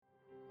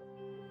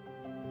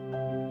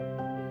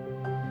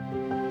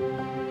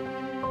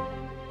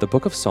The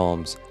Book of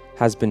Psalms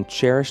has been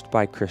cherished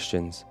by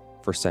Christians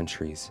for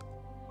centuries.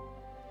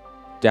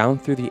 Down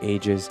through the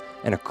ages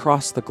and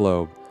across the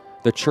globe,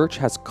 the Church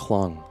has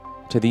clung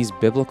to these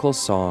biblical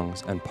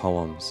songs and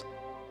poems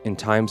in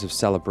times of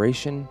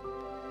celebration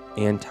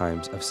and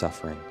times of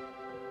suffering.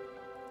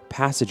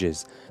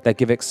 Passages that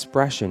give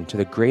expression to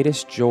the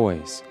greatest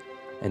joys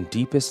and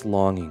deepest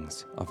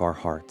longings of our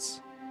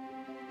hearts.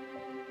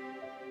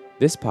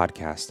 This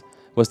podcast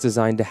was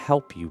designed to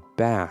help you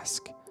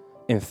bask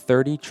in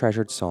 30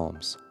 treasured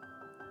psalms.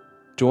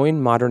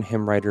 Join modern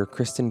hymn writer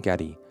Kristen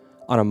Getty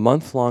on a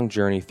month-long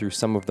journey through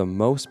some of the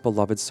most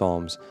beloved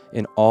psalms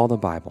in all the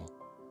Bible,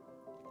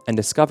 and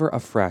discover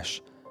afresh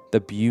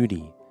the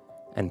beauty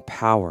and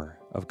power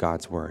of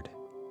God's Word.